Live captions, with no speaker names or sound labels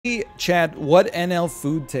Chat, what NL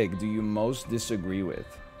food take do you most disagree with?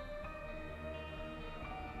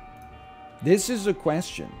 This is a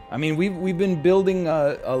question. I mean, we've been building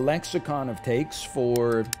a lexicon of takes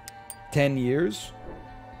for 10 years.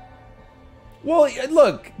 Well,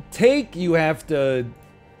 look, take you have to,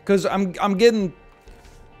 because I'm getting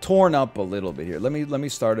torn up a little bit here. Let me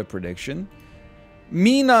start a prediction.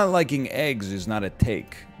 Me not liking eggs is not a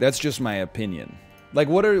take. That's just my opinion. Like,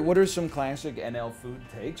 what are some classic NL food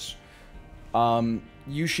takes?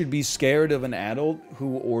 You should be scared of an adult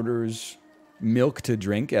who orders milk to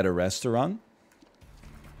drink at a restaurant.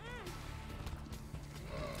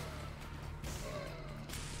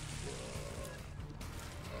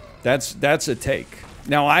 That's a take.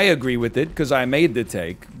 Now, I agree with it because I made the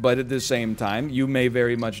take, but at the same time, you may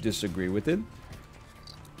very much disagree with it.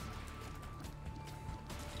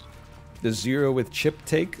 The zero with chip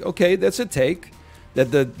take? Okay, that's a take. That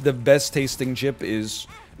the best tasting chip is...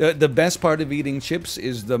 The best part of eating chips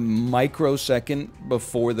is the microsecond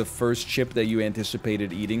before the first chip that you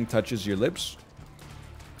anticipated eating touches your lips.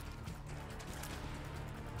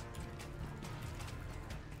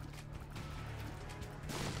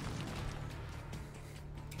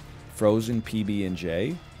 Frozen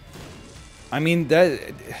PB&J. I mean,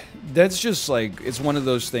 that's just like... It's one of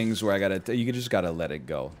those things where you just gotta let it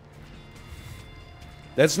go.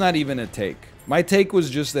 That's not even a take. My take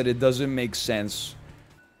was just that it doesn't make sense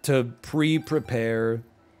to pre-prepare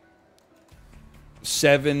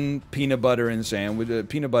 7 peanut butter and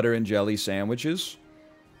jelly sandwiches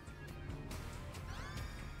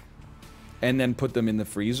and then put them in the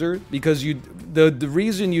freezer, because the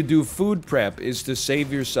reason you do food prep is to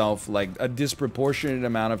save yourself like a disproportionate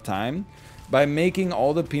amount of time. By making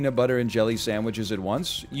all the peanut butter and jelly sandwiches at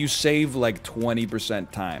once, you save like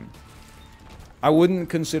 20% time. I wouldn't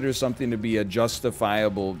consider something to be a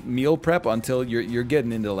justifiable meal prep until you're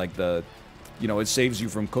getting into like the, you know, it saves you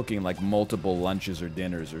from cooking like multiple lunches or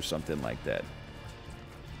dinners or something like that.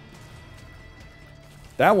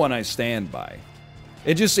 That one I stand by.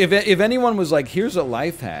 It just, if anyone was like, here's a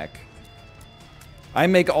life hack, I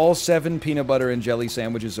make all 7 peanut butter and jelly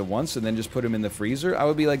sandwiches at once and then just put them in the freezer, I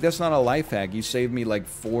would be like, that's not a life hack. You saved me like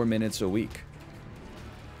 4 minutes a week.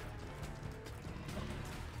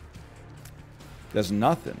 That's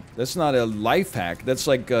nothing. That's not a life hack. That's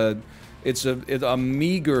like it's a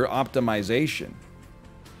meager optimization.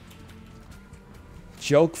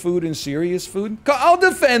 Joke food and serious food? I'll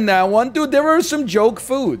defend that one. Dude, there are some joke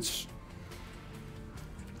foods.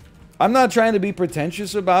 I'm not trying to be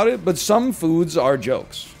pretentious about it, but some foods are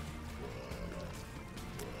jokes.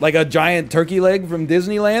 Like a giant turkey leg from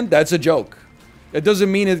Disneyland, that's a joke. It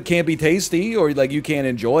doesn't mean it can't be tasty or like you can't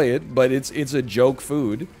enjoy it, but it's a joke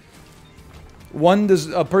food.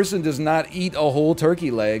 A person does not eat a whole turkey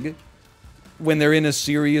leg when they're in a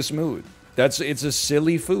serious mood. It's a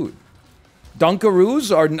silly food.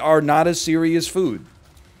 Dunkaroos are not a serious food.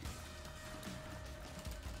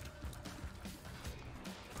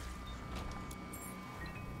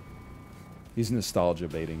 He's nostalgia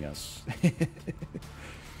baiting us.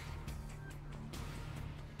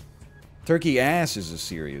 Turkey ass is a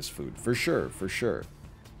serious food, for sure, for sure.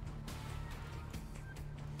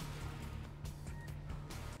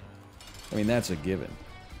 I mean, that's a given.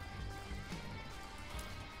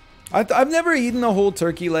 I've never eaten a whole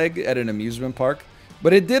turkey leg at an amusement park,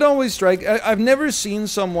 but it did always strike... I've never seen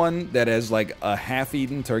someone that has, like, a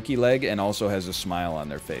half-eaten turkey leg and also has a smile on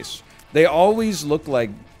their face. They always look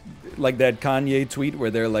like that Kanye tweet where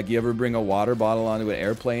they're like, you ever bring a water bottle onto an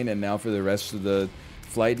airplane and now for the rest of the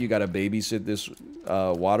flight you gotta babysit this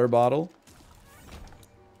water bottle?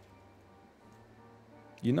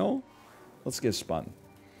 You know? Let's get spun.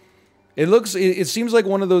 It seems like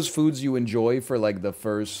one of those foods you enjoy for like the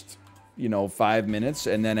first, you know, 5 minutes,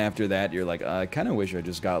 and then after that you're like, I kind of wish I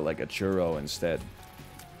just got like a churro instead.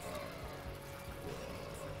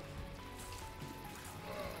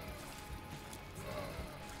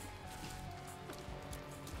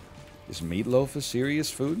 Is meatloaf a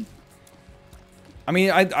serious food? I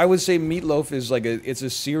mean, I would say meatloaf is like it's a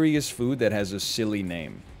serious food that has a silly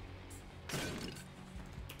name.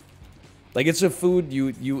 Like, it's a food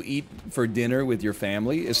you eat for dinner with your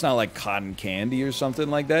family. It's not like cotton candy or something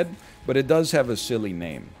like that, but it does have a silly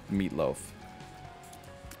name, meatloaf.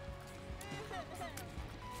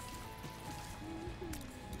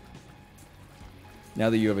 Now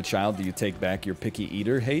that you have a child, do you take back your picky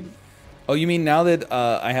eater hate? Oh, you mean now that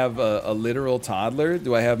I have a literal toddler,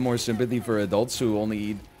 do I have more sympathy for adults who only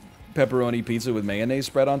eat pepperoni pizza with mayonnaise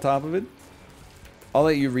spread on top of it? I'll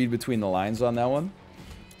let you read between the lines on that one.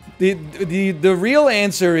 The real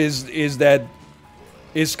answer is that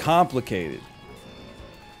it's complicated.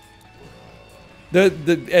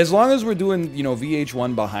 As long as we're doing, you know,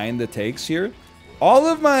 VH1 behind the takes here, all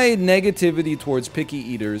of my negativity towards picky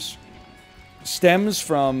eaters stems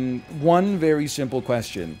from one very simple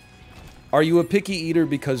question. Are you a picky eater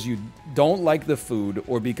because you don't like the food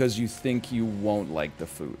or because you think you won't like the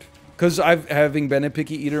food? Because having been a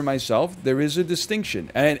picky eater myself, there is a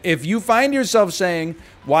distinction. And if you find yourself saying,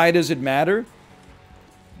 why does it matter?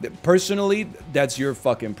 Personally, that's your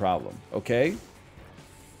fucking problem, okay?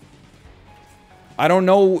 I don't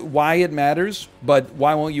know why it matters, but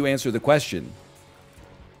why won't you answer the question?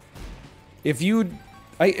 If you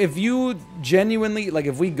genuinely, like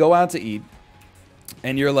if we go out to eat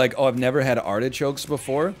and you're like, oh, I've never had artichokes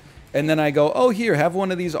before, and then I go, oh, here, have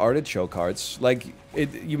one of these artichoke hearts, like,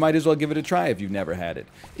 you might as well give it a try if you've never had it.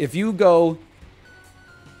 If you go,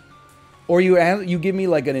 or you give me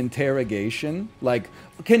like an interrogation, like,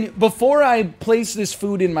 before I place this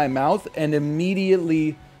food in my mouth and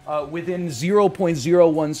immediately within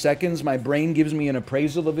 0.01 seconds, my brain gives me an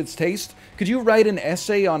appraisal of its taste. Could you write an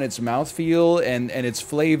essay on its mouthfeel and its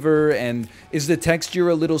flavor? And is the texture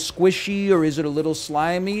a little squishy or is it a little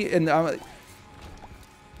slimy? And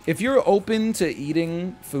if you're open to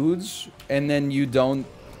eating foods and then you don't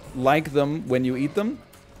like them when you eat them,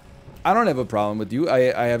 I don't have a problem with you.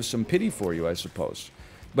 I have some pity for you, I suppose.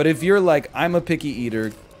 But if you're like, I'm a picky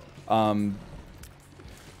eater,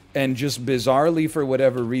 and just bizarrely for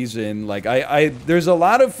whatever reason, like there's a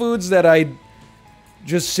lot of foods that I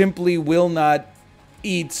just simply will not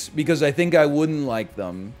eat because I think I wouldn't like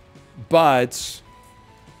them, but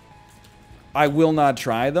I will not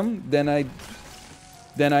try them, then I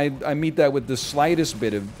meet that with the slightest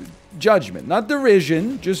bit of judgment. Not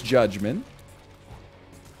derision, just judgment.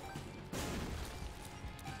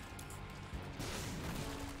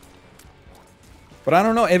 But I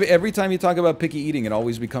don't know, every time you talk about picky eating, it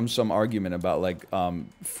always becomes some argument about, like,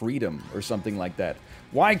 freedom or something like that.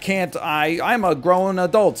 Why can't I'm a grown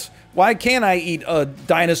adult. Why can't I eat a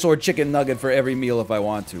dinosaur chicken nugget for every meal if I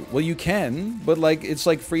want to? Well, you can, but, like, it's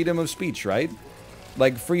like freedom of speech, right?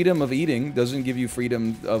 Like, freedom of eating doesn't give you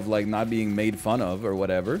freedom of, like, not being made fun of or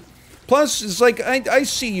whatever. Plus, it's like, I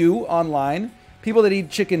see you online. People that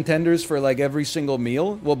eat chicken tenders for, like, every single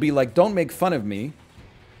meal will be like, don't make fun of me.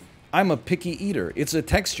 I'm a picky eater. It's a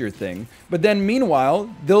texture thing. But then meanwhile,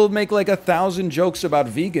 they'll make like 1,000 jokes about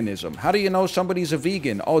veganism. How do you know somebody's a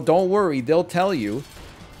vegan? Oh, don't worry, they'll tell you.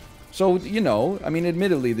 So, you know, I mean,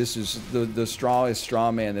 admittedly, this is the strawest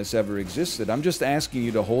straw man that's ever existed. I'm just asking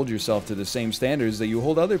you to hold yourself to the same standards that you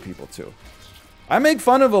hold other people to. I make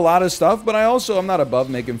fun of a lot of stuff, but I'm not above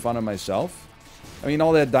making fun of myself. I mean,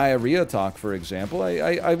 all that diarrhea talk, for example,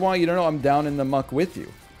 I want you to know I'm down in the muck with you.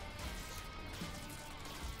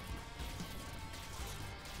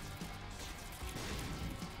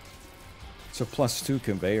 It's a +2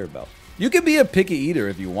 conveyor belt. You can be a picky eater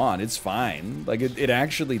if you want. It's fine. Like, it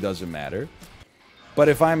actually doesn't matter. But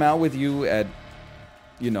if I'm out with you at,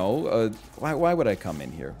 you know, why would I come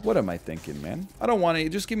in here? What am I thinking, man? I don't want to.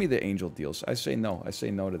 Just give me the angel deals. I say no. I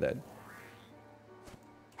say no to that.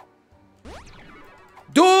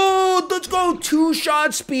 Dude, let's go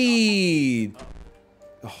 2-shot speed.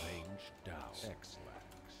 Oh.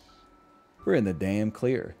 We're in the damn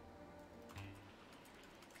clear.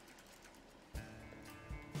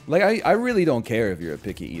 Like, I really don't care if you're a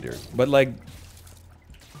picky eater. But, like,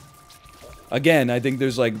 again, I think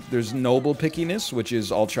there's noble pickiness, which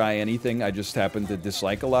is I'll try anything. I just happen to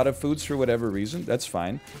dislike a lot of foods for whatever reason. That's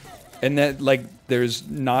fine. And then, like, there's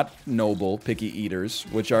not noble picky eaters,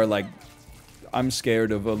 which are, like, I'm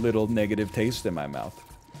scared of a little negative taste in my mouth.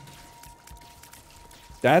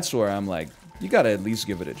 That's where I'm like, you gotta at least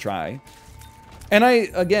give it a try. And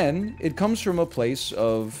again, it comes from a place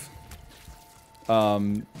of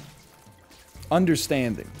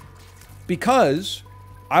understanding, because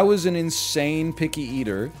I was an insane picky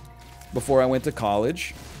eater before I went to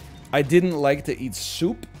college. I didn't like to eat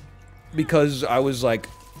soup because I was like,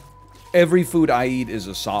 every food I eat is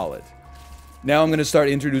a solid. Now I'm gonna start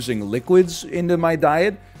introducing liquids into my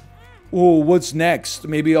diet. Oh, what's next?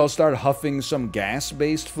 Maybe I'll start huffing some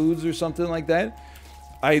gas-based foods or something like that.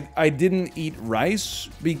 I didn't eat rice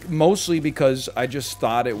mostly because I just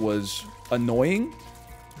thought it was annoying.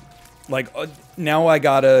 Like, now I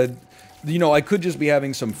gotta, you know, I could just be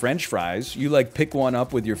having some French fries. You, like, pick one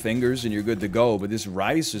up with your fingers and you're good to go. But this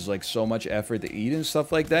rice is, like, so much effort to eat and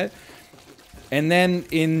stuff like that. And then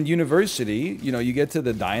in university, you know, you get to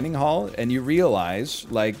the dining hall and you realize,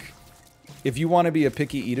 like, if you want to be a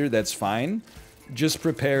picky eater, that's fine. Just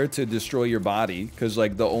prepare to destroy your body, because,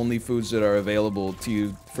 like, the only foods that are available to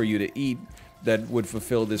you for you to eat that would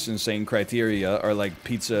fulfill this insane criteria are like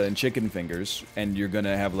pizza and chicken fingers, and you're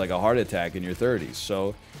gonna have like a heart attack in your 30s.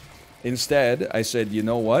 So instead, I said, you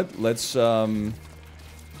know what? Let's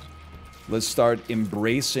start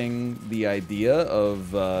embracing the idea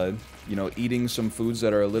of you know, eating some foods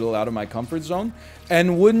that are a little out of my comfort zone.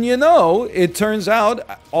 And wouldn't you know, it turns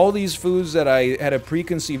out all these foods that I had a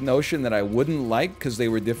preconceived notion that I wouldn't like because they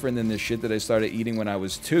were different than the shit that I started eating when I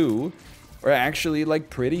was 2 are actually like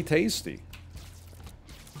pretty tasty.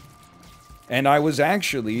 And I was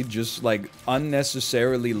actually just like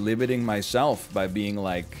unnecessarily limiting myself by being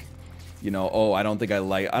like, you know, oh, I don't think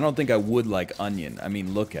I would like onion. I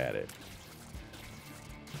mean, look at it.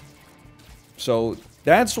 So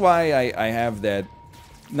that's why I have that,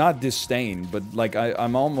 not disdain, but like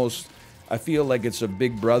I feel like it's a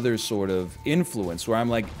big brother sort of influence where I'm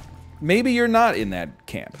like, maybe you're not in that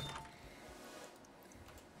camp.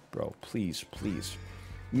 Bro, please, please.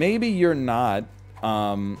 Maybe you're not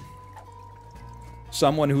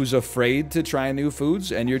someone who's afraid to try new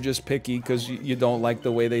foods and you're just picky because you don't like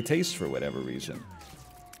the way they taste for whatever reason.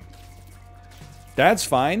 That's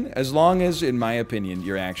fine, as long as, in my opinion,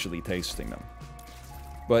 you're actually tasting them.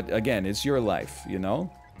 But again, it's your life, you know?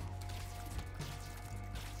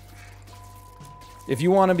 If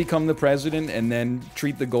you want to become the president and then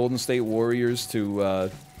treat the Golden State Warriors to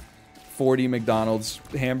 40 McDonald's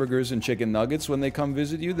hamburgers and chicken nuggets when they come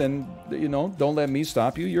visit you, then, you know, don't let me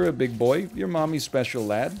stop you. You're a big boy. You're mommy's special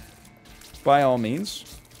lad. By all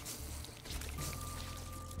means.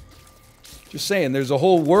 Just saying, there's a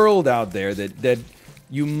whole world out there that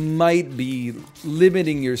you might be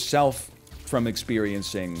limiting yourself from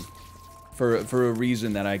experiencing for a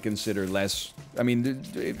reason that I consider less, I mean,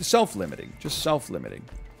 self-limiting. Just self-limiting.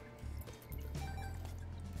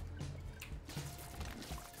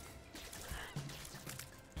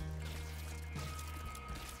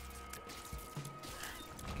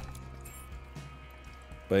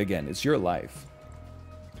 But again, it's your life.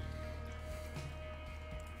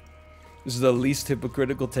 This is the least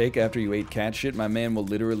hypocritical take after you ate cat shit. My man will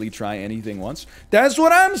literally try anything once. That's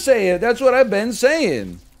what I'm saying. That's what I've been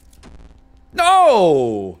saying.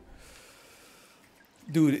 No!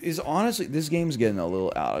 Dude, is honestly, this game's getting a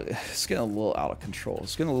little out of control.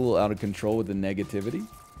 It's getting a little out of control with the negativity.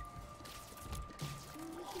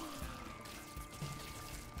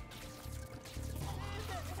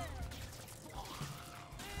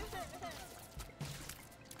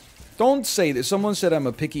 Don't say this. Someone said I'm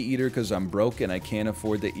a picky eater because I'm broke and I can't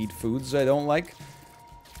afford to eat foods I don't like.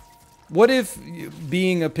 What if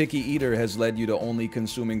being a picky eater has led you to only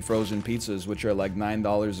consuming frozen pizzas, which are like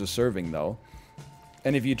 $9 a serving, though?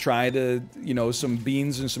 And if you try to, you know, some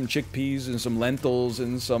beans and some chickpeas and some lentils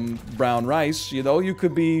and some brown rice, you know, you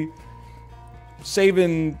could be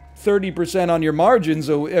saving 30% on your margins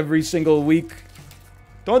every single week.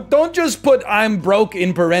 Don't just put "I'm broke"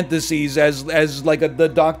 in parentheses as like the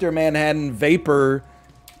Dr. Manhattan Vapor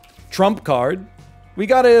trump card. We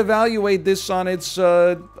got to evaluate this on its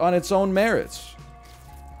own merits.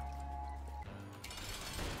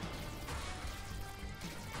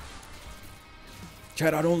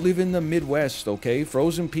 Chad, I don't live in the Midwest, okay?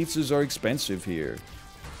 Frozen pizzas are expensive here.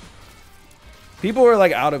 People are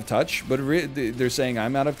like out of touch, but they're saying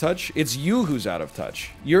I'm out of touch. It's you who's out of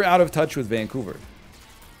touch. You're out of touch with Vancouver.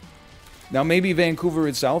 Now, maybe Vancouver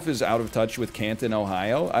itself is out of touch with Canton,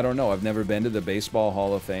 Ohio. I don't know. I've never been to the Baseball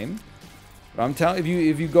Hall of Fame. But I'm telling you,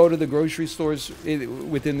 if you go to the grocery stores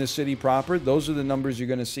within the city proper, those are the numbers you're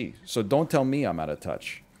going to see. So don't tell me I'm out of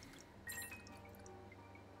touch.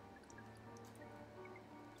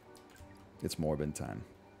 It's Morbin time.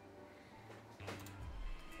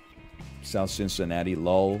 South Cincinnati,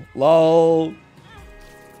 lol. LOL!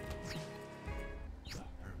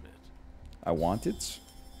 I want it.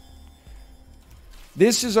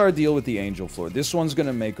 This is our deal with the Angel Floor. This one's going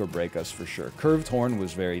to make or break us for sure. Curved Horn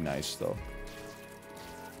was very nice, though.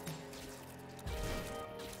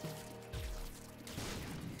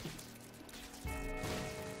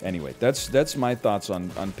 Anyway, that's my thoughts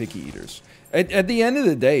on picky eaters. At the end of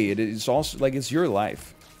the day, it's also, like, it's your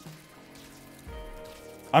life.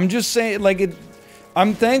 I'm just saying, like,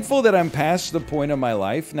 I'm thankful that I'm past the point of my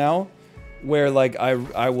life now where, like,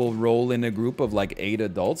 I will roll in a group of, like, 8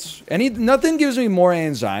 adults. And nothing gives me more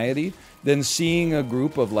anxiety than seeing a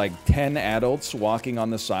group of, like, 10 adults walking on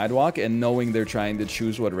the sidewalk and knowing they're trying to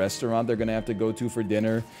choose what restaurant they're going to have to go to for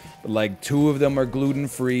dinner. Like, 2 of them are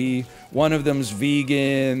gluten-free. 1 of them's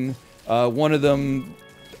vegan. 1 of them,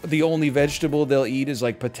 the only vegetable they'll eat is,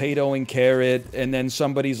 like, potato and carrot. And then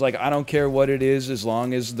somebody's like, I don't care what it is as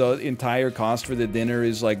long as the entire cost for the dinner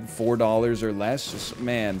is, like, $4 or less.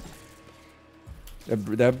 Man.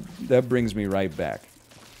 That brings me right back.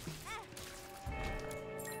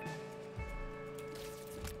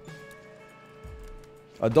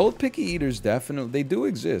 Adult picky eaters definitely, they do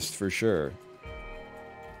exist for sure.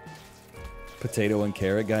 Potato and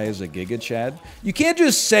carrot guy is a Giga Chad. You can't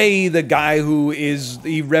just say the guy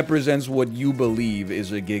he represents what you believe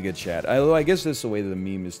is a Giga Chad. Although I guess that's the way the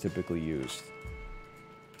meme is typically used.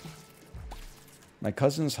 My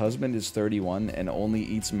cousin's husband is 31 and only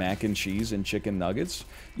eats mac and cheese and chicken nuggets.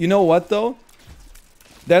 You know what though?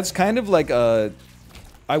 That's kind of like a...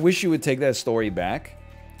 I wish you would take that story back.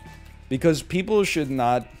 Because people should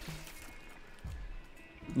not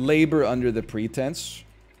labor under the pretense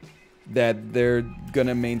that they're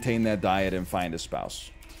gonna maintain that diet and find a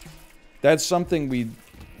spouse. That's something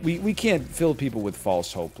we can't fill people with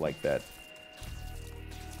false hope like that.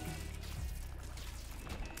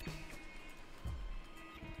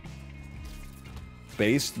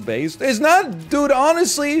 Based. It's not, dude,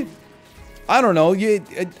 honestly, I don't know.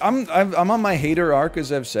 I'm on my hater arc,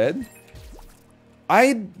 as I've said.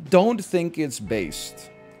 I don't think it's based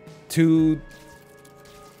to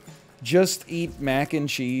just eat mac and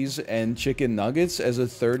cheese and chicken nuggets as a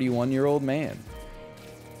 31-year-old man.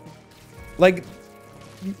 Like,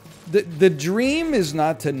 the dream is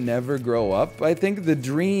not to never grow up. I think the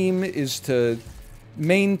dream is to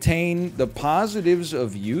maintain the positives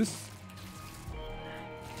of youth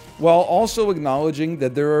while also acknowledging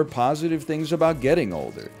that there are positive things about getting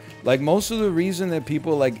older. Like, most of the reason that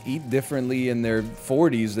people, like, eat differently in their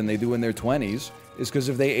 40s than they do in their 20s is because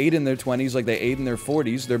if they ate in their 20s like they ate in their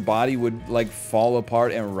 40s, their body would, like, fall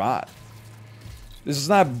apart and rot. This is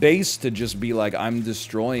not based to just be like, I'm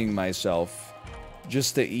destroying myself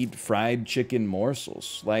just to eat fried chicken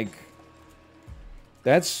morsels. Like,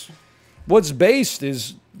 that's... What's based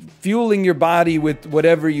is fueling your body with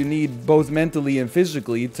whatever you need, both mentally and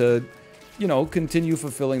physically, to... you know, continue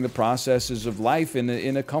fulfilling the processes of life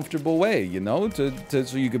in a comfortable way, you know, so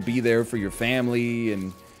you could be there for your family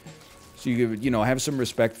and so you could, you know, have some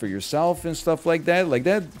respect for yourself and stuff like that. Like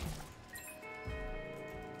that.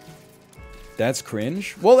 That's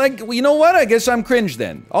cringe. Well, like, you know what? I guess I'm cringe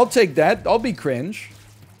then. I'll take that. I'll be cringe.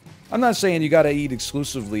 I'm not saying you gotta eat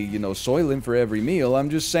exclusively, you know, Soylent for every meal. I'm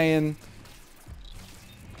just saying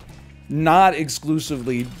not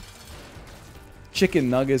exclusively chicken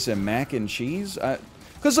nuggets and mac and cheese.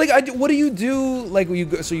 Because, like, what do you do, like, when you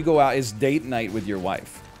go, so you go out, it's date night with your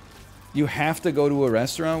wife. You have to go to a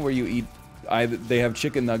restaurant where you eat, either they have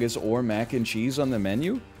chicken nuggets or mac and cheese on the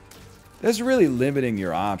menu? That's really limiting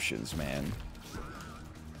your options, man.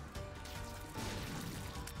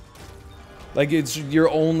 Like,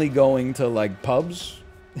 you're only going to, like, pubs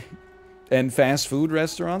and fast food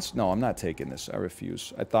restaurants? No, I'm not taking this. I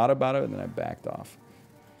refuse. I thought about it and then I backed off.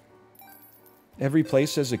 Every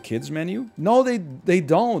place has a kids menu? No, they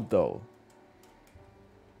don't, though.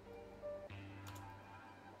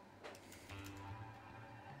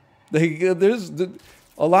 There's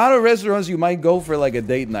a lot of restaurants you might go for like a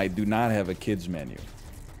date night do not have a kids menu.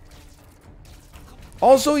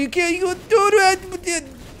 Also, you can't, dude,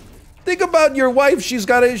 think about your wife. She's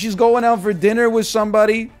going out for dinner with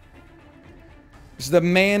somebody. It's the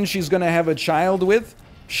man she's gonna have a child with.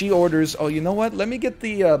 She orders, oh, you know what? Let me get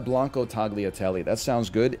the Blanco Tagliatelle. That sounds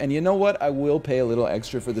good. And you know what? I will pay a little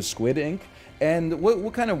extra for the squid ink. And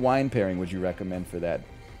what kind of wine pairing would you recommend for that?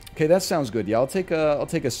 Okay, that sounds good. Yeah, I'll take a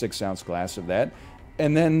 6-ounce glass of that.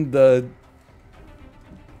 And then the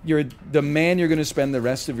man you're gonna spend the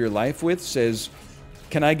rest of your life with says,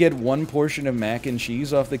 can I get 1 portion of mac and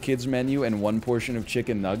cheese off the kids menu and 1 portion of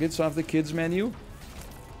chicken nuggets off the kids menu?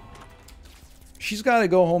 She's got to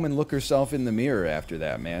go home and look herself in the mirror after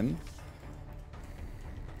that, man.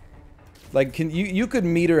 Like, you could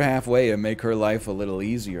meet her halfway and make her life a little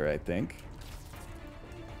easier, I think.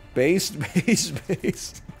 Based.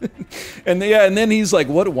 And yeah, and then he's like,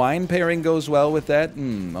 what wine pairing goes well with that?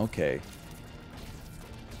 Okay.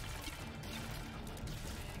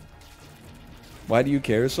 Why do you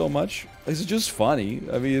care so much? It's just funny.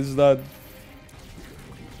 I mean, it's not...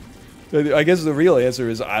 I guess the real answer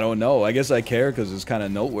is, I don't know. I guess I care because it's kind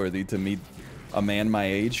of noteworthy to meet a man my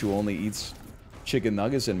age who only eats chicken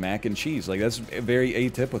nuggets and mac and cheese. Like, that's very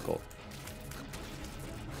atypical.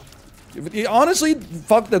 Honestly,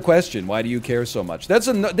 fuck the question. Why do you care so much?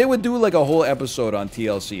 They would do like a whole episode on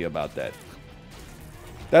TLC about that.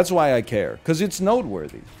 That's why I care. Because it's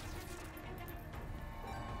noteworthy.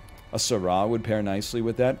 A Syrah would pair nicely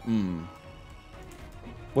with that.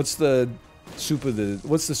 What's the soup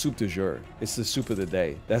du jour? It's the soup of the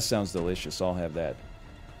day. That sounds delicious. I'll have that.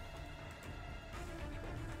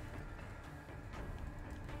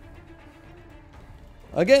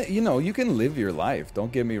 Again, you know, you can live your life,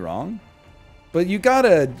 don't get me wrong. But you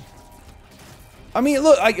gotta... I mean,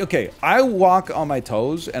 look, okay, I walk on my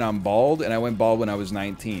toes and I'm bald, and I went bald when I was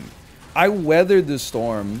 19. I weathered the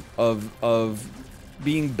storm of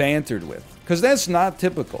being bantered with. Because that's not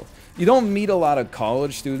typical. You don't meet a lot of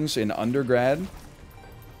college students in undergrad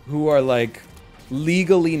who are, like,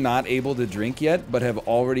 legally not able to drink yet, but have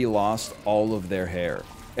already lost all of their hair.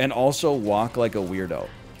 And also walk like a weirdo.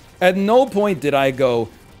 At no point did I go,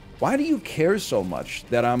 why do you care so much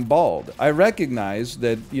that I'm bald? I recognize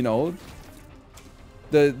that, you know,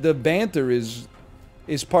 the banter is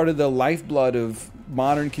part of the lifeblood of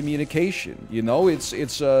modern communication. You know,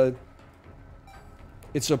 it's a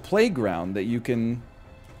playground that you can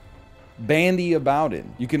bandy about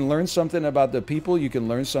in. You can learn something about the people, you can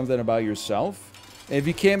learn something about yourself. And if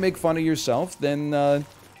you can't make fun of yourself, then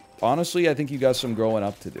honestly, I think you got some growing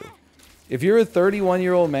up to do. If you're a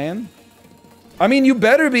 31-year-old man, I mean, you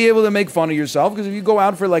better be able to make fun of yourself, because if you go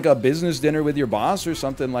out for like a business dinner with your boss or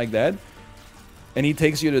something like that, and he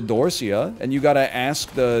takes you to Dorsia, and you gotta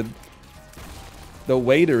ask the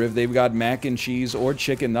waiter if they've got mac and cheese or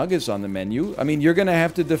chicken nuggets on the menu, I mean, you're gonna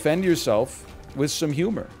have to defend yourself with some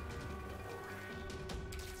humor.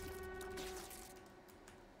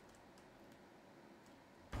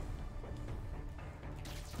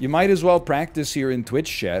 You might as well practice here in Twitch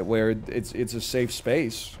chat, where it's a safe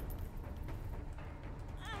space.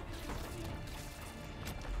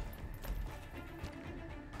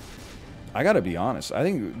 I gotta be honest, I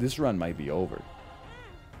think this run might be over.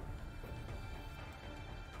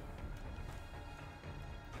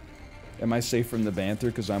 Am I safe from the banter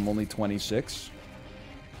because I'm only 26?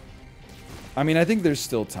 I mean, I think there's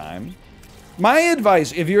still time. My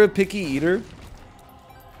advice, if you're a picky eater,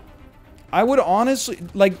 I would honestly,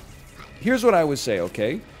 like, here's what I would say,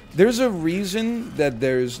 okay? There's a reason that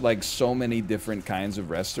there's, like, so many different kinds of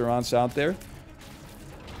restaurants out there.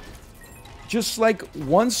 Just, like,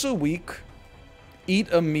 once a week, eat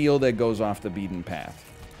a meal that goes off the beaten path.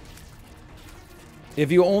 If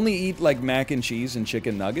you only eat, like, mac and cheese and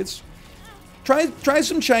chicken nuggets, try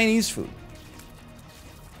some Chinese food.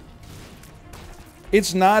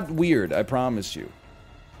 It's not weird, I promise you.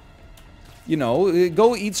 You know,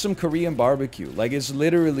 go eat some Korean barbecue. Like, it's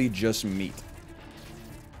literally just meat.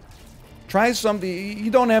 Try something. You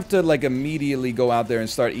don't have to, like, immediately go out there and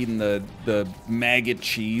start eating the maggot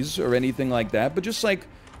cheese or anything like that. But just, like,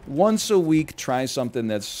 once a week, try something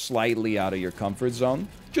that's slightly out of your comfort zone.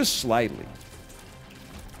 Just slightly.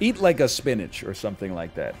 Eat, like, a spinach or something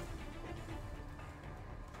like that.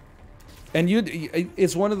 And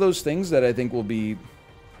it's one of those things that I think will be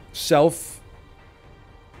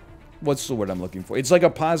what's the word I'm looking for? It's like a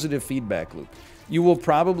positive feedback loop. You will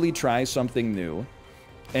probably try something new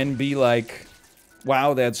and be like,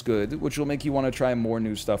 wow, that's good, which will make you want to try more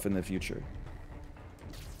new stuff in the future.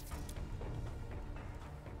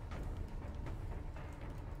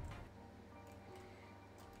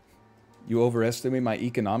 You overestimate my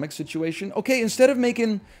economic situation? Okay, instead of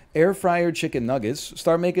making air fryer chicken nuggets,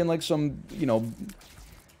 start making like some, you know,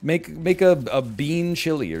 make a bean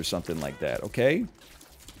chili or something like that, okay?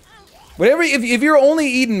 Whatever, if you're only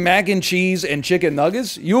eating mac and cheese and chicken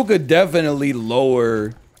nuggets, you could definitely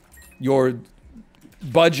lower your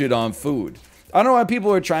budget on food. I don't know why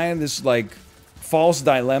people are trying this, like, false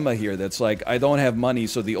dilemma here that's like, I don't have money,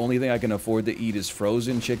 so the only thing I can afford to eat is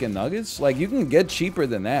frozen chicken nuggets. Like, you can get cheaper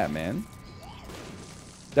than that, man.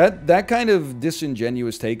 That kind of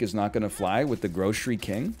disingenuous take is not going to fly with the grocery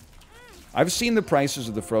king. I've seen the prices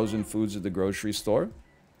of the frozen foods at the grocery store.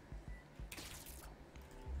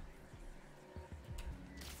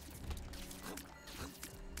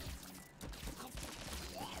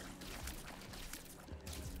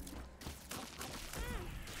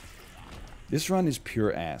 This run is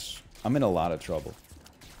pure ass. I'm in a lot of trouble.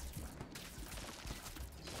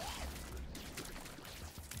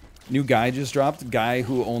 New guy just dropped. Guy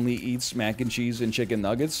who only eats mac and cheese and chicken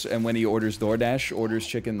nuggets, and when he orders DoorDash, orders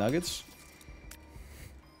chicken nuggets.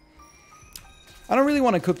 I don't really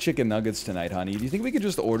want to cook chicken nuggets tonight, honey. Do you think we could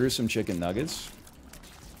just order some chicken nuggets?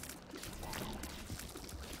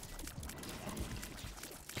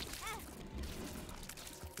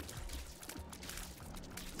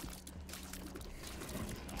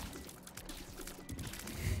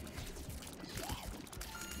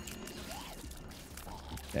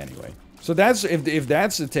 Anyway, so that's if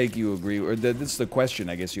that's the take you agree, or that's the question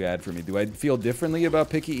I guess you had for me. Do I feel differently about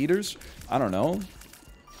picky eaters? I don't know.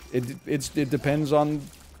 It depends on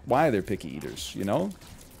why they're picky eaters, you know?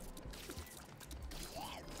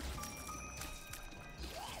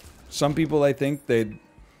 Some people, I think,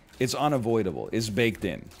 it's unavoidable. It's baked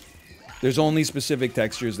in. There's only specific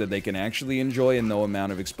textures that they can actually enjoy, and no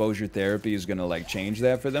amount of exposure therapy is gonna like change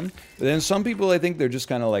that for them. But then some people, I think they're just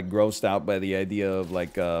kind of like grossed out by the idea of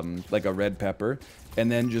like a red pepper,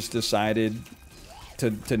 and then just decided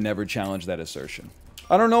to never challenge that assertion.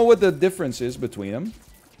 I don't know what the difference is between them.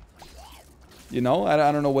 You know, I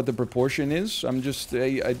don't know what the proportion is. I'm just,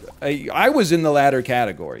 I was in the latter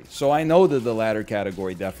category, so I know that the latter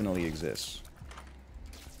category definitely exists.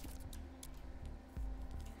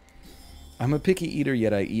 I'm a picky eater,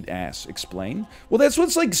 yet I eat ass. Explain? Well, that's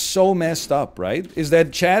what's, like, so messed up, right? Is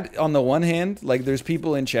that chat, on the one hand, like, there's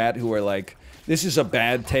people in chat who are like, this is a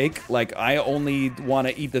bad take. Like, I only want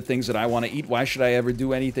to eat the things that I want to eat. Why should I ever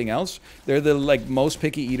do anything else? They're the, like, most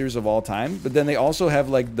picky eaters of all time. But then they also have,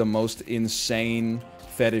 like, the most insane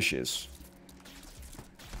fetishes.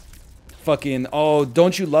 Fucking, oh,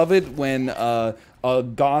 don't you love it when, a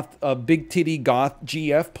big titty goth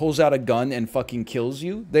GF pulls out a gun and fucking kills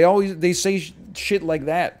you? They say shit like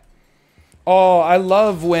that. Oh, I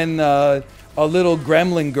love when a little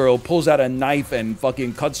gremlin girl pulls out a knife and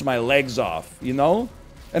fucking cuts my legs off, you know?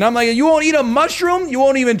 And I'm like, you won't eat a mushroom? You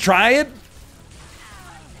won't even try it?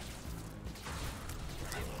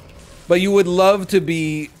 But you would love to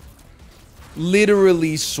be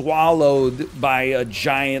literally swallowed by a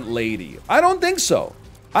giant lady. I don't think so.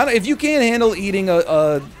 If you can't handle eating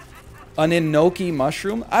an enoki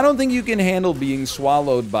mushroom, I don't think you can handle being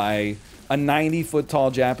swallowed by a 90-foot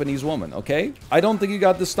tall Japanese woman, okay? I don't think you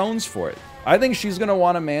got the stones for it. I think she's gonna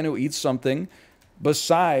want a man who eats something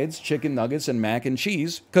besides chicken nuggets and mac and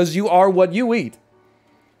cheese, because you are what you eat.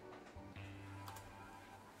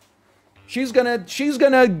 She's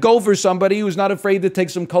gonna go for somebody who's not afraid to take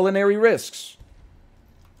some culinary risks.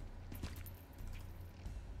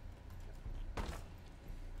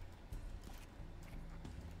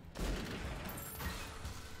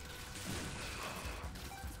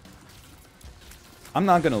 I'm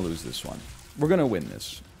not going to lose this one. We're going to win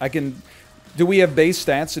this. I can... Do we have base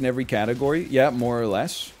stats in every category? Yeah, more or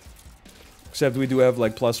less. Except we do have,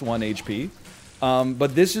 like, +1 HP.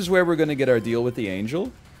 But this is where we're going to get our deal with the angel.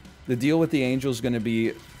 The deal with the angel is going to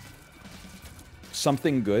be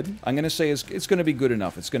something good. I'm going to say it's going to be good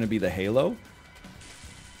enough. It's going to be the halo.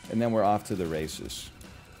 And then we're off to the races.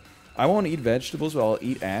 I won't eat vegetables, but I'll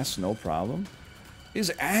eat ass, no problem.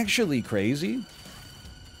 Is actually crazy.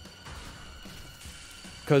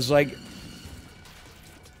 Because, like,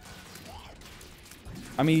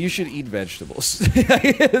 I mean, you should eat vegetables.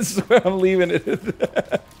 That's where I'm leaving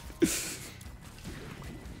it.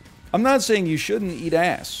 I'm not saying you shouldn't eat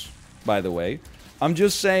ass, by the way. I'm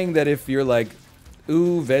just saying that if you're like,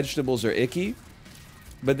 ooh, vegetables are icky,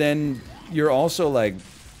 but then you're also like,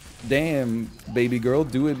 damn, baby girl,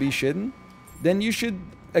 do it be shitting, then you should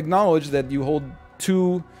acknowledge that you hold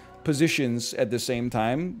two positions at the same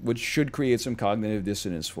time, which should create some cognitive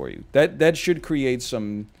dissonance for you. That should create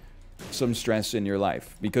some stress in your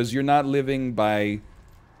life, because you're not living by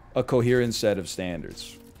a coherent set of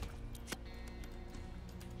standards.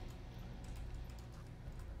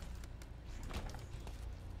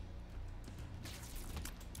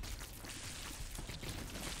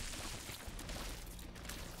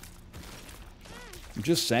 I'm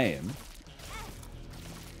just saying.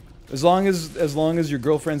 As long as your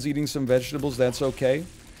girlfriend's eating some vegetables, that's okay.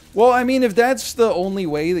 Well, I mean, if that's the only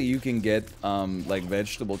way that you can get like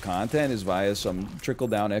vegetable content is via some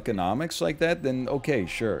trickle-down economics like that, then okay,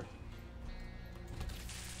 sure.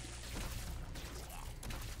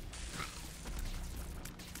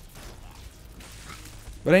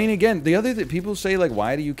 But I mean, again, the other thing, people say like,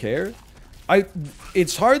 why do you care?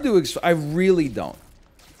 It's hard to I really don't.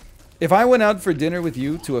 If I went out for dinner with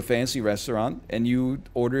you to a fancy restaurant and you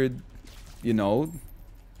ordered, you know,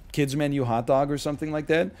 kids menu hot dog or something like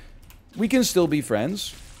that, we can still be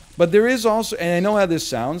friends. But there is also, and I know how this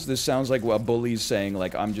sounds like a bully's saying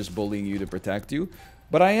like, I'm just bullying you to protect you.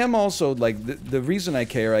 But I am also like, the reason I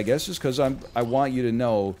care, I guess, is because I want you to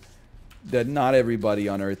know that not everybody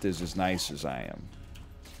on earth is as nice as I am.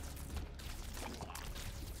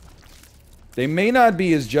 They may not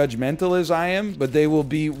be as judgmental as I am, but they will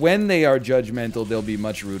be, when they are judgmental, they'll be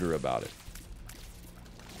much ruder about it.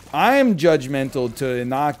 I'm judgmental to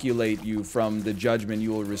inoculate you from the judgment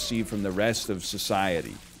you will receive from the rest of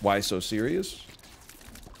society. Why so serious?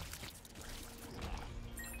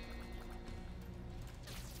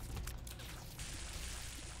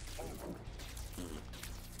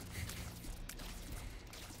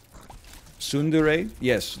 Tsundere?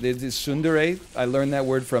 Yes, it is tsundere. I learned that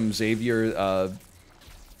word from Xavier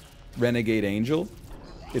Renegade Angel.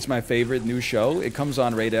 It's my favorite new show. It comes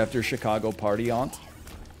on right after Chicago Party Aunt.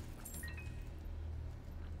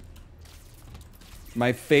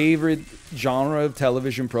 My favorite genre of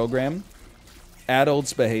television program,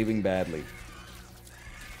 adults behaving badly.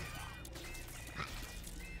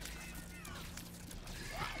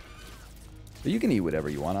 But you can eat whatever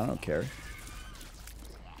you want, I don't care.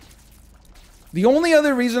 The only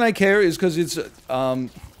other reason I care is because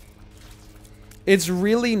it's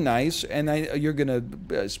really nice, and you're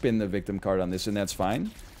gonna spin the victim card on this, and that's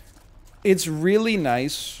fine. It's really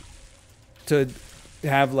nice to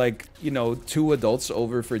have, like, you know, 2 adults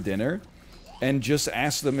over for dinner and just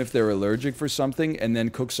ask them if they're allergic for something and then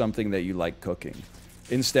cook something that you like cooking.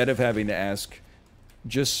 Instead of having to ask,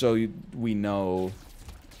 just so we know,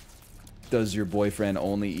 does your boyfriend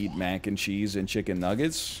only eat mac and cheese and chicken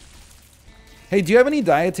nuggets? Hey, do you have any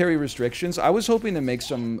dietary restrictions? I was hoping to make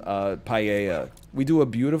some paella. We do a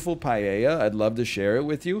beautiful paella. I'd love to share it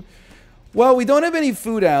with you. Well, we don't have any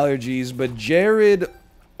food allergies, but Jared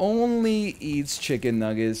only eats chicken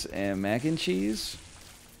nuggets and mac and cheese.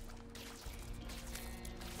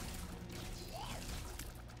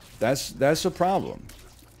 That's a problem.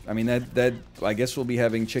 I mean, that I guess we'll be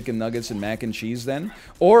having chicken nuggets and mac and cheese then.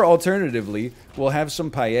 Or alternatively, we'll have some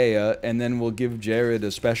paella and then we'll give Jared a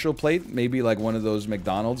special plate, maybe like one of those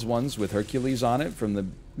McDonald's ones with Hercules on it from the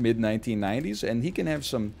mid-1990s, and he can have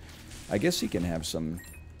some, I guess he can have some.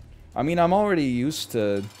 I mean, I'm already used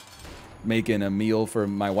to making a meal for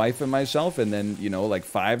my wife and myself, and then, you know, like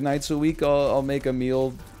 5 nights a week I'll make a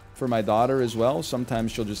meal for my daughter as well.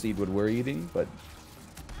 Sometimes she'll just eat what we're eating, but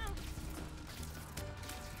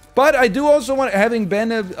I do also want, having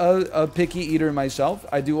been a picky eater myself,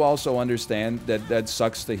 I do also understand that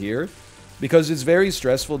sucks to hear, because it's very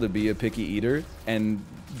stressful to be a picky eater and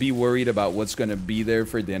be worried about what's going to be there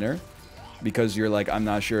for dinner, because you're like, I'm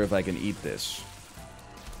not sure if I can eat this.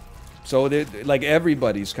 So, like,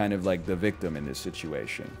 everybody's kind of like the victim in this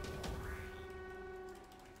situation.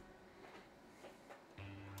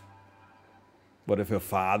 What if her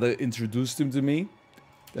father introduced him to me?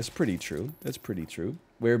 That's pretty true. That's pretty true.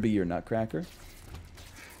 Where be your nutcracker?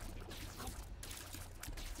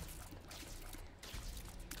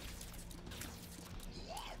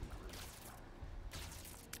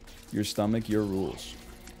 Your stomach, your rules.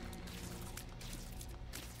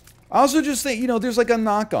 I also just think, you know, there's like a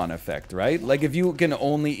knock-on effect, right? Like, if you can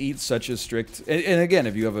only eat such a strict... And again,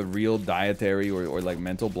 if you have a real dietary or like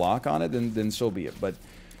mental block on it, then so be it. But,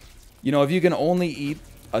 you know, if you can only eat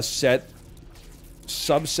a set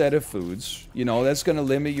subset of foods, you know, that's going to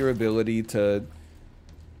limit your ability to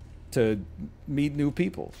meet new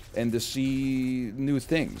people and to see new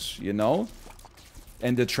things, you know,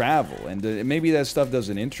 and to travel, and maybe that stuff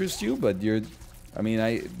doesn't interest you, but I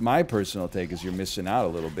mean, my personal take is you're missing out a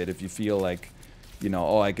little bit if you feel like, you know,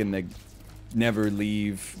 oh, I can, like, never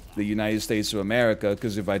leave the United States of America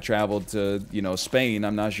because if I travel to, you know, Spain,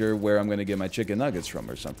 I'm not sure where I'm going to get my chicken nuggets from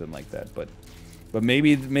or something like that. But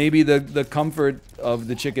maybe the comfort of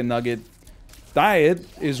the chicken nugget diet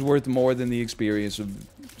is worth more than the experience of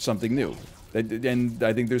something new. And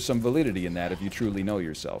I think there's some validity in that if you truly know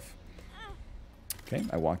yourself. Okay,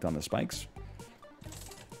 I walked on the spikes.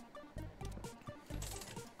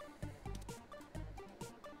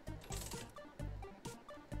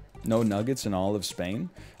 No nuggets in all of Spain?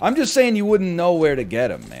 I'm just saying you wouldn't know where to get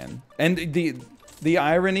them, man. And the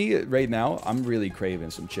irony right now, I'm really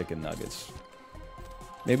craving some chicken nuggets.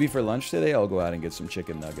 Maybe for lunch today, I'll go out and get some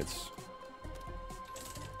chicken nuggets.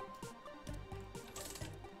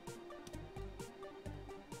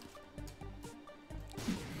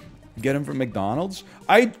 Get them from McDonald's?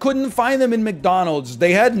 I couldn't find them in McDonald's.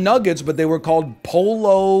 They had nuggets, but they were called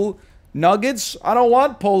Polo Nuggets. I don't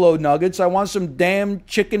want Polo Nuggets. I want some damn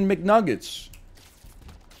chicken McNuggets.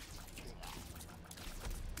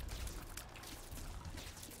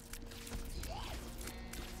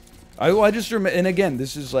 I just remember, and again,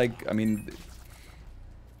 this is like, I mean,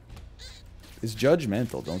 it's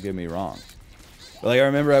judgmental, don't get me wrong. But like, I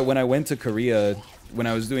remember when I went to Korea, when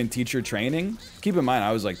I was doing teacher training, keep in mind,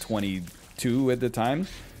 I was like 22 at the time.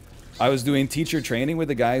 I was doing teacher training with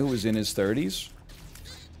a guy who was in his 30s.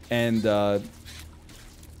 And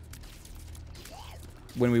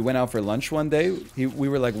when we went out for lunch one day, we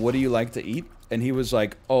were like, what do you like to eat? And he was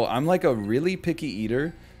like, oh, I'm like a really picky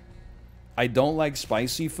eater. I don't like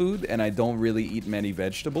spicy food, and I don't really eat many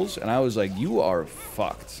vegetables. And I was like, you are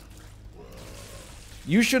fucked.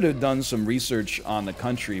 You should have done some research on the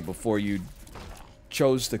country before you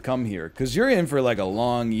chose to come here, because you're in for like a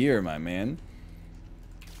long year, my man.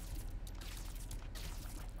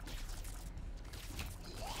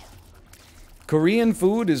 Korean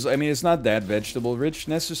food is, I mean, it's not that vegetable rich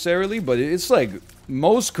necessarily, but it's like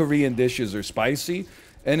most Korean dishes are spicy.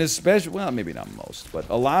 And especially, well, maybe not most, but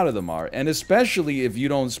a lot of them are. And especially if you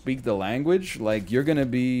don't speak the language, like, you're gonna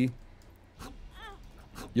be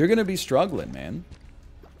struggling, man.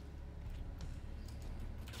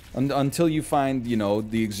 Until you find, you know,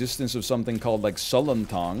 the existence of something called, like,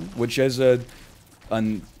 Sulantong, which is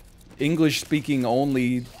an English-speaking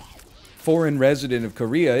only foreign resident of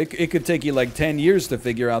Korea. It could take you, like, 10 years to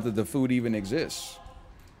figure out that the food even exists.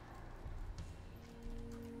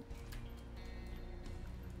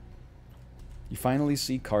 You finally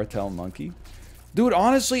see Cartel Monkey? Dude,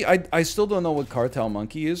 honestly, I still don't know what Cartel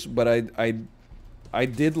Monkey is, but I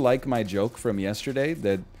did like my joke from yesterday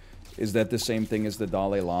that is that the same thing as the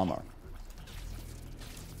Dalai Lama.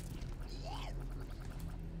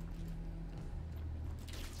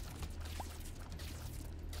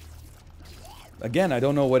 Again, I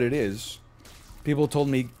don't know what it is. People told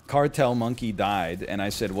me Cartel Monkey died, and I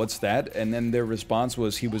said, what's that? And then their response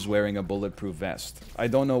was he was wearing a bulletproof vest. I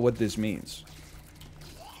don't know what this means.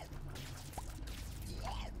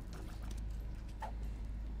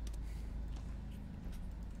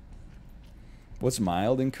 What's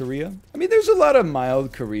mild in Korea? I mean, there's a lot of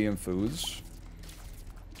mild Korean foods.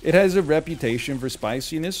 It has a reputation for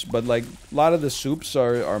spiciness, but like a lot of the soups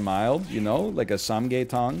are mild, you know, like a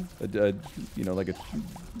samgaetang, you know, like a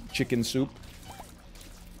chicken soup.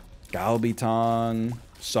 Galbitang,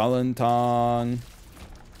 Sulantong.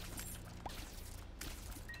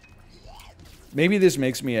 Maybe this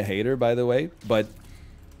makes me a hater, by the way, but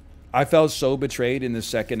I felt so betrayed in the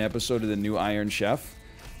second episode of the new Iron Chef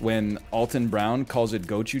when Alton Brown calls it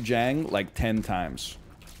gochujang like 10 times.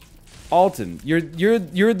 Alton,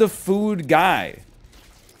 you're the food guy.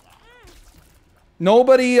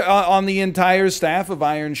 Nobody on the entire staff of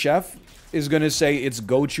Iron Chef is gonna say it's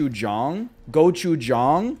gochujang.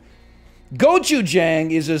 Gochujang.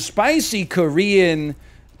 Gochujang is a spicy Korean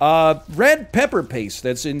red pepper paste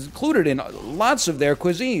that's included in lots of their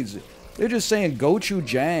cuisines. They're just saying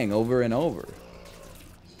gochujang over and over.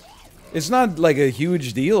 It's not like a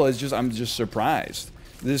huge deal. It's just, I'm just surprised.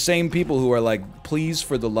 The same people who are like, please,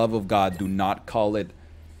 for the love of God, do not call it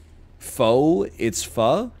pho, it's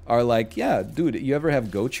pho, are like, yeah, dude, you ever have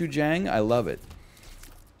gochujang? I love it.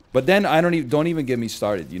 But then I don't even get me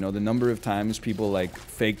started. You know, the number of times people like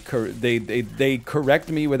they correct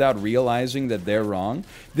me without realizing that they're wrong.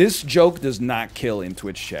 This joke does not kill in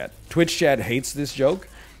Twitch chat. Twitch chat hates this joke.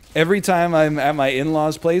 Every time I'm at my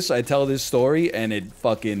in-laws' place, I tell this story and it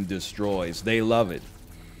fucking destroys. They love it.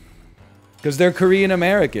 Because they're Korean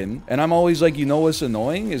American, and I'm always like, you know what's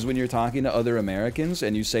annoying is when you're talking to other Americans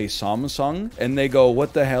and you say Samsung, and they go,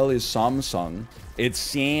 what the hell is Samsung? It's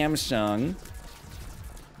Samsung.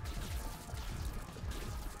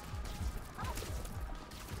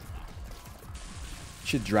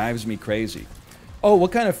 Shit drives me crazy. Oh,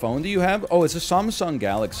 what kind of phone do you have? Oh, it's a Samsung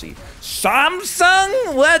Galaxy.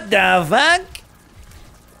 Samsung? What the fuck?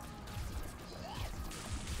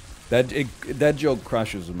 That joke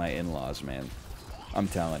crushes with my in-laws, man. I'm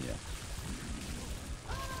telling you.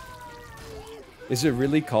 Is it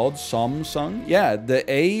really called Samsung? Yeah, the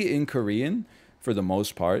A in Korean, for the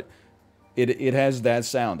most part, it has that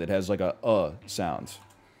sound. It has like a sound.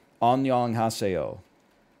 Annyeonghaseyo.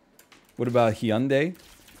 What about Hyundai?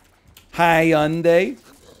 Hyundai.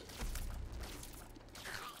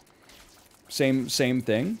 Same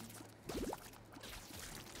thing.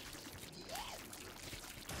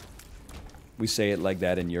 We say it like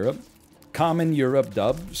that in Europe. Common Europe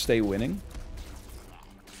dub, stay winning.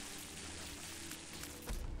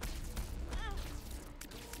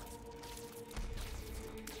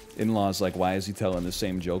 In-laws like, why is he telling the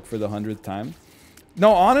same joke for the 100th time?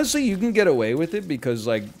 No, honestly, you can get away with it because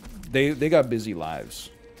like they got busy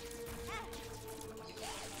lives.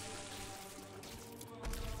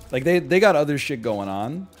 Like they got other shit going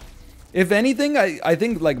on. If anything, I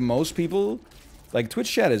think like most people, like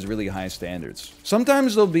Twitch chat has really high standards.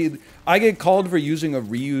 Sometimes I get called for using a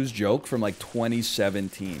reused joke from like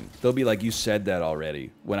 2017. They'll be like, you said that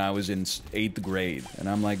already when I was in 8th grade. And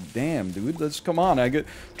I'm like, damn, dude, let's come on.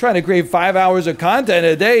 Trying to create 5 hours of content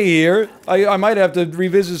a day here. I might have to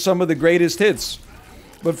revisit some of the greatest hits.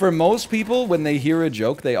 But for most people, when they hear a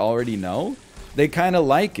joke they already know, they kind of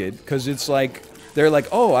like it because it's like, they're like,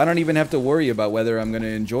 oh, I don't even have to worry about whether I'm going to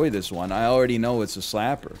enjoy this one. I already know it's a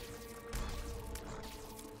slapper.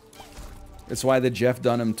 It's why the Jeff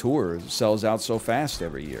Dunham tour sells out so fast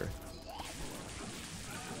every year.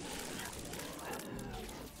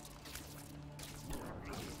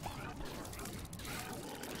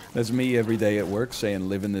 That's me every day at work saying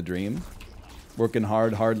living the dream. Working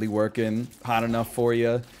hard, hardly working, hot enough for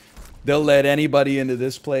you. They'll let anybody into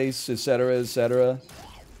this place, etc., etc.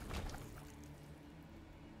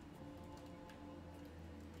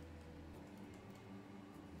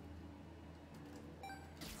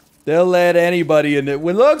 They'll let anybody in it. It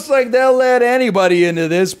looks like they'll let anybody into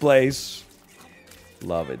this place.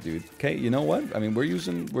 Love it, dude. Okay, you know what? I mean, we're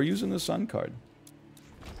using the Sun card.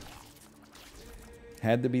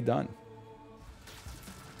 Had to be done.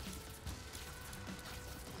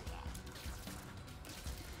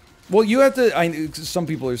 Well, you have to... some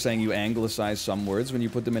people are saying you anglicize some words when you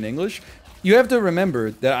put them in English. You have to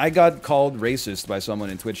remember that I got called racist by someone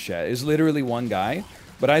in Twitch chat. It's literally one guy.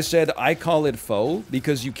 But I said, I call it foe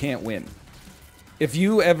because you can't win. If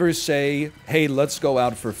you ever say, hey, let's go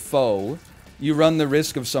out for foe, you run the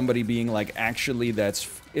risk of somebody being like, actually,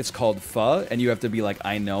 it's called pho, and you have to be like,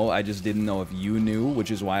 I know, I just didn't know if you knew,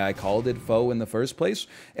 which is why I called it pho in the first place.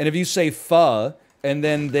 And if you say pho, and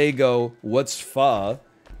then they go, what's pho?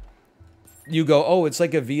 You go, oh, it's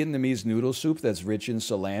like a Vietnamese noodle soup that's rich in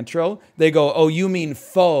cilantro. They go, oh, you mean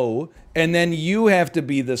pho? And then you have to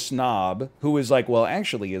be the snob who is like, well,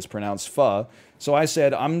 actually, it's pronounced pho. So I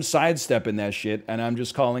said, I'm sidestepping that shit, and I'm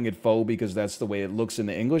just calling it pho because that's the way it looks in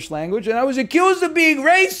the English language. And I was accused of being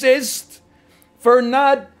racist for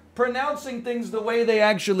not pronouncing things the way they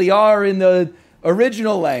actually are in the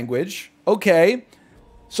original language. Okay.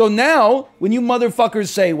 So now, when you motherfuckers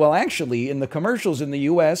say, well, actually, in the commercials in the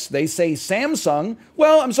US, they say Samsung,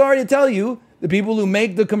 well, I'm sorry to tell you, the people who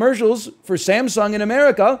make the commercials for Samsung in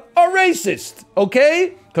America are racist,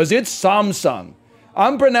 okay? Because it's Samsung.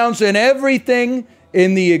 I'm pronouncing everything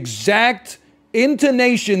in the exact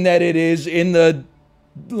intonation that it is in the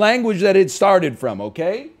language that it started from,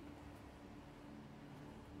 okay?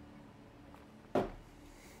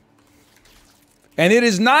 And it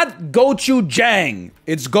is not gochujang.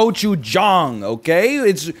 It's gochujang,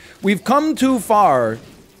 okay? We've come too far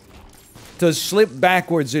to slip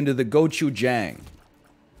backwards into the gochujang.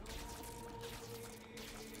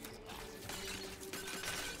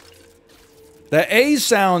 The A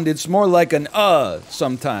sound, it's more like an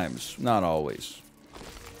sometimes, not always.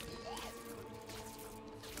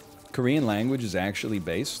 Korean language is actually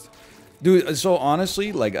based. Dude, so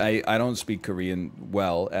honestly, like, I don't speak Korean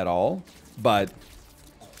well at all, but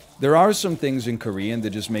there are some things in Korean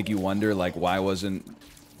that just make you wonder, like, why wasn't...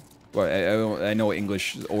 Well, I know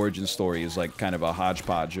English origin story is, like, kind of a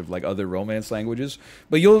hodgepodge of, like, other Romance languages,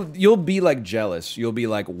 but you'll be, like, jealous. You'll be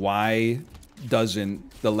like, why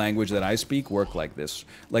doesn't the language that I speak work like this?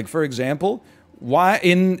 Like, for example, why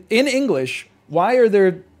in English, why are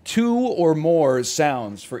there 2 or more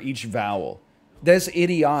sounds for each vowel? That's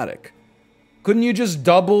idiotic. Couldn't you just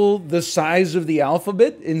double the size of the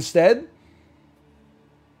alphabet instead?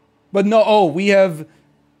 But no, oh, we have,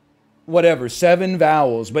 whatever, 7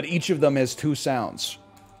 vowels, but each of them has 2 sounds.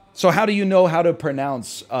 So how do you know how to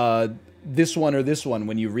pronounce this one or this one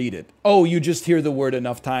when you read it? Oh, you just hear the word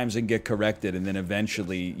enough times and get corrected, and then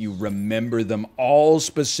eventually you remember them all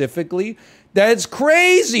specifically? That's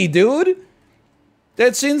crazy, dude!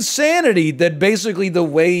 That's insanity that basically the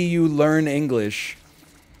way you learn English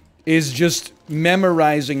is just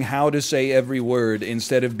memorizing how to say every word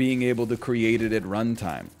instead of being able to create it at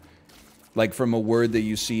runtime. Like from a word that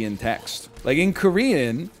you see in text. Like in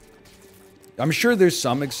Korean, I'm sure there's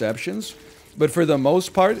some exceptions, but for the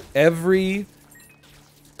most part, every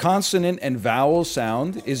consonant and vowel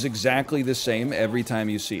sound is exactly the same every time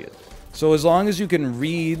you see it. So as long as you can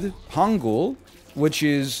read Hangul, which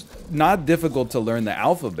is not difficult to learn the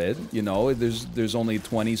alphabet, you know, there's only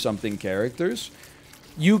 20-something characters,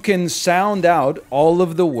 you can sound out all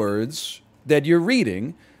of the words that you're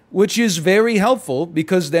reading, which is very helpful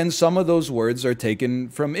because then some of those words are taken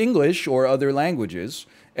from English or other languages,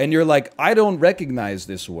 and you're like, I don't recognize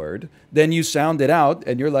this word. Then you sound it out,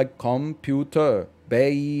 and you're like, computer,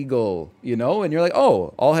 bagel, you know? And you're like,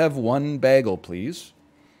 oh, I'll have 1 bagel, please.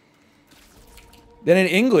 Then in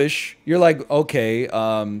English, you're like, okay,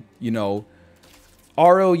 you know,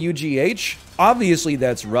 R-O-U-G-H, obviously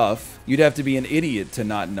that's rough. You'd have to be an idiot to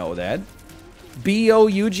not know that.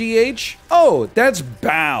 B-O-U-G-H? Oh, that's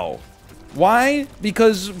bow. Why?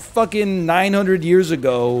 Because fucking 900 years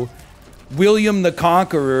ago, William the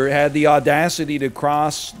Conqueror had the audacity to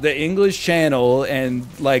cross the English Channel and,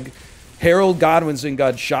 like, Harold Godwinson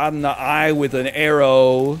got shot in the eye with an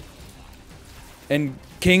arrow. And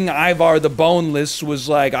King Ivar the Boneless was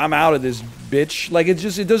like, I'm out of this, bitch. Like,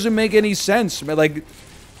 it doesn't make any sense. Like,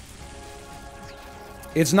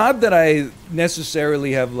 it's not that I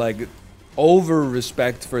necessarily have, like, over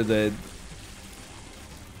respect for the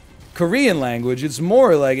Korean language. It's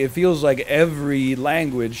more like it feels like every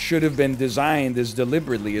language should have been designed as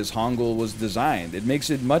deliberately as Hangul was designed. It makes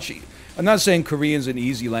it much... I'm not saying Korean's an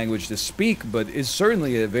easy language to speak, but it's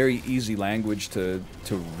certainly a very easy language to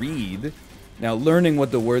read. Now, learning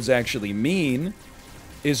what the words actually mean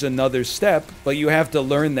is another step, but you have to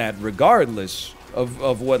learn that regardless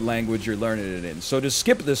of what language you're learning it in. So to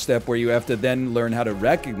skip the step where you have to then learn how to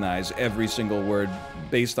recognize every single word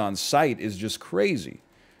based on sight is just crazy.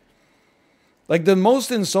 Like, the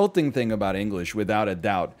most insulting thing about English, without a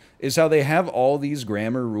doubt, is how they have all these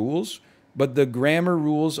grammar rules, but the grammar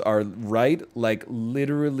rules are right, like,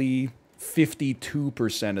 literally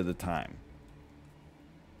 52% of the time.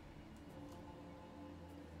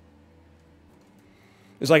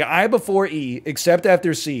 It's like I before E, except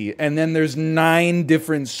after C, and then there's 9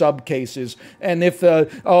 different subcases. And if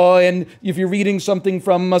and if you're reading something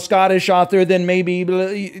from a Scottish author, then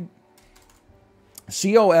maybe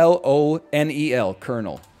C-O-L-O-N-E-L,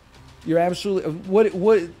 Colonel. You're absolutely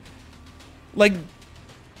what? Like,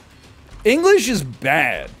 English is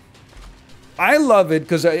bad. I love it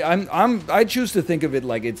because I choose to think of it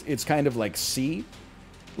like it's kind of like C,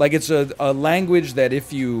 like it's a language that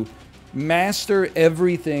if you master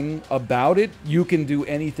everything about it, you can do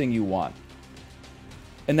anything you want.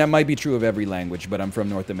 And that might be true of every language, but I'm from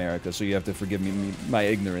North America, so you have to forgive me my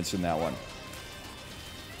ignorance in that one.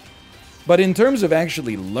 But in terms of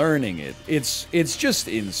actually learning it, it's just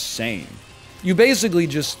insane. You basically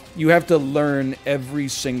you have to learn every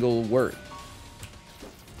single word.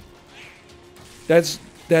 That's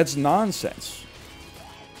nonsense.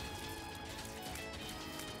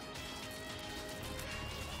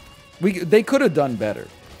 They could have done better.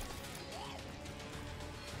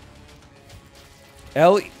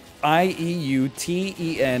 L-I-E-U-T-E-N-A-N-T.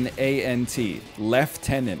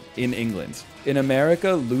 Lieutenant in England. In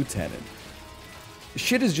America, lieutenant.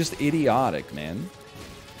 Shit is just idiotic, man.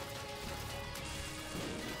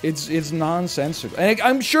 It's nonsensical. And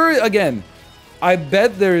I'm sure, again, I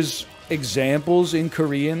bet there's examples in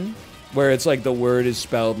Korean where it's like the word is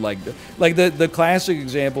spelled like the classic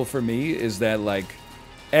example for me is that, like,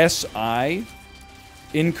 S-I,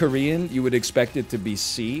 in Korean, you would expect it to be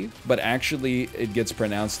C, but actually it gets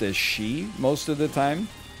pronounced as she most of the time.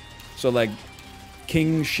 So, like,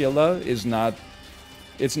 King Shilla is not,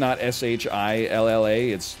 it's not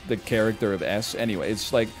S-H-I-L-L-A, it's the character of S. Anyway,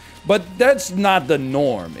 it's like, but that's not the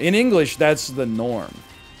norm. In English, that's the norm.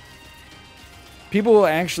 People will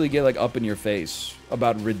actually get, like, up in your face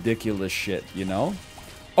about ridiculous shit, you know?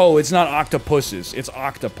 Oh, it's not octopuses, it's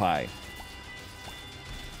octopi.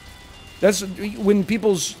 That's when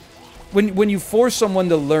when you force someone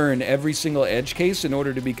to learn every single edge case in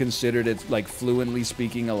order to be considered as, like, fluently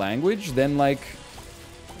speaking a language, then, like,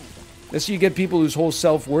 that's you get people whose whole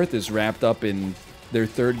self-worth is wrapped up in their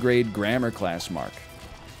 3rd grade grammar class mark.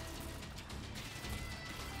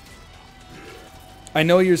 I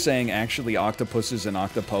know you're saying actually octopuses and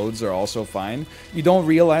octopodes are also fine. You don't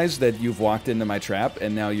realize that you've walked into my trap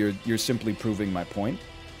and now you're simply proving my point.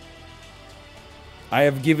 I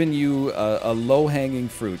have given you a low-hanging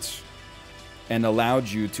fruit and allowed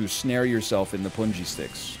you to snare yourself in the punji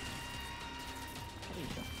sticks.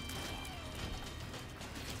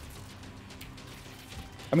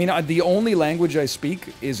 I mean, the only language I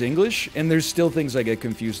speak is English, and there's still things I get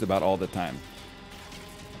confused about all the time.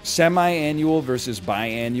 Semi-annual versus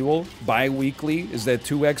biannual. Bi-weekly, is that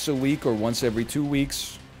 2x a week or once every 2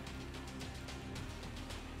 weeks?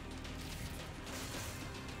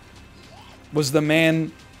 Was the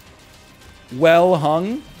man well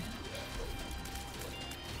hung?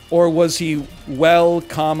 Or was he well,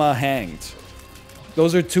 comma, hanged?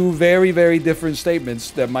 Those are 2 very, very different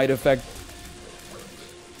statements that might affect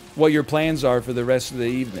what your plans are for the rest of the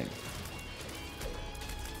evening.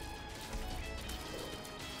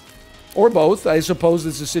 Or both. I suppose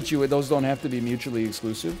it's a situation. Those don't have to be mutually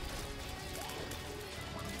exclusive.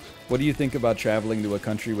 What do you think about traveling to a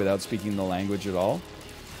country without speaking the language at all?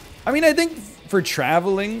 I mean, I think for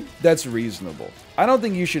traveling, that's reasonable. I don't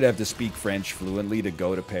think you should have to speak French fluently to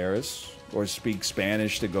go to Paris or speak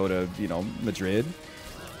Spanish to go to, you know, Madrid.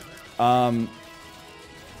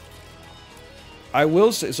 I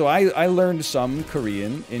will say, so I learned some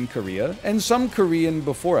Korean in Korea and some Korean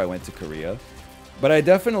before I went to Korea. But I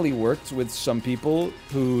definitely worked with some people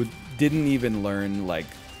who didn't even learn, like,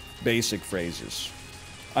 basic phrases.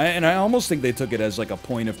 And I almost think they took it as, like, a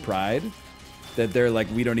point of pride. That they're like,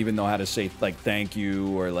 we don't even know how to say, like, thank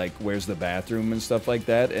you or, like, where's the bathroom and stuff like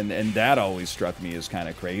that. And that always struck me as kind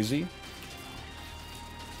of crazy.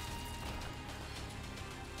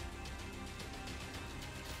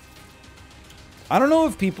 I don't know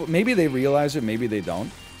if people, maybe they realize it, maybe they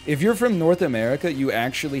don't. If you're from North America, you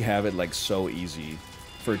actually have it, like, so easy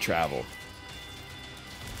for travel.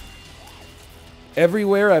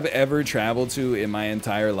 Everywhere I've ever traveled to in my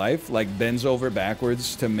entire life, like, bends over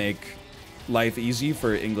backwards to make life easy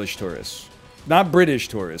for English tourists. Not British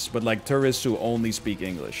tourists, but like tourists who only speak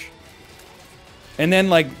English. And then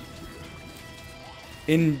like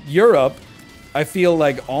in Europe, I feel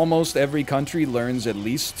like almost every country learns at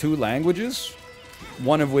least 2 languages,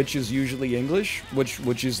 one of which is usually English,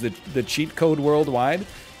 which is the cheat code worldwide.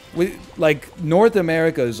 Like North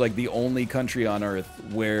America is like the only country on earth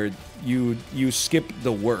where you skip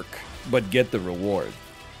the work but get the reward.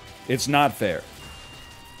 It's not fair.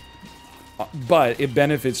 But it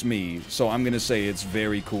benefits me, so I'm gonna say it's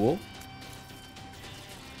very cool.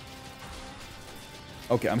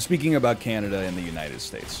 Okay, I'm speaking about Canada and the United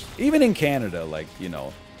States. Even in Canada, like, you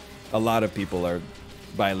know, a lot of people are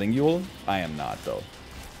bilingual. I am not, though.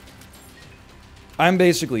 I'm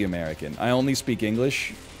basically American. I only speak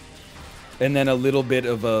English, and then a little bit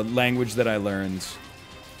of a language that I learned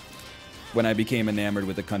when I became enamored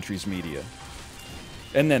with the country's media.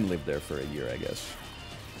 And then lived there for a year, I guess.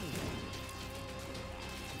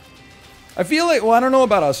 I feel like, well, I don't know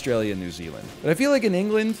about Australia and New Zealand, but I feel like in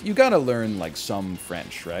England, you gotta learn, like, some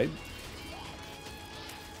French, right?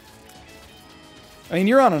 I mean,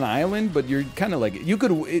 you're on an island, but you're kind of like, you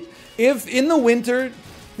could, if in the winter,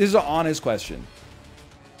 this is an honest question.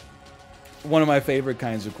 One of my favorite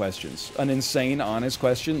kinds of questions. An insane, honest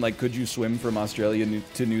question, like, could you swim from Australia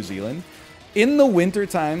to New Zealand? In the winter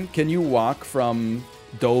time, can you walk from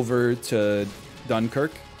Dover to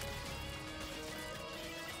Dunkirk?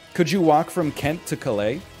 Could you walk from Kent to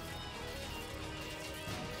Calais?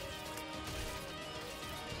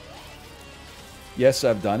 Yes,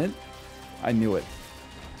 I've done it. I knew it.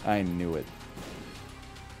 I knew it.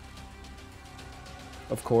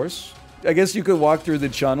 Of course. I guess you could walk through the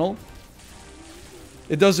channel.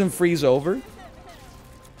 It doesn't freeze over.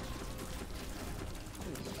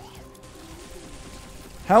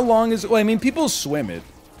 How long is it? Well, I mean, people swim it.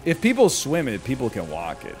 If people swim it, people can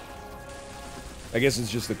walk it. I guess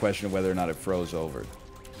it's just the question of whether or not it froze over.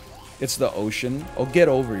 It's the ocean. Oh, get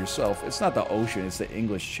over yourself. It's not the ocean, it's the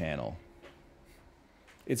English Channel.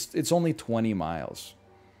 It's only 20 miles.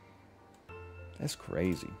 That's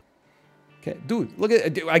crazy. Okay, dude, look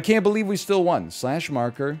at, I can't believe we still won.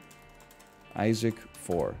 /marker Isaac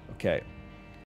 4. Okay.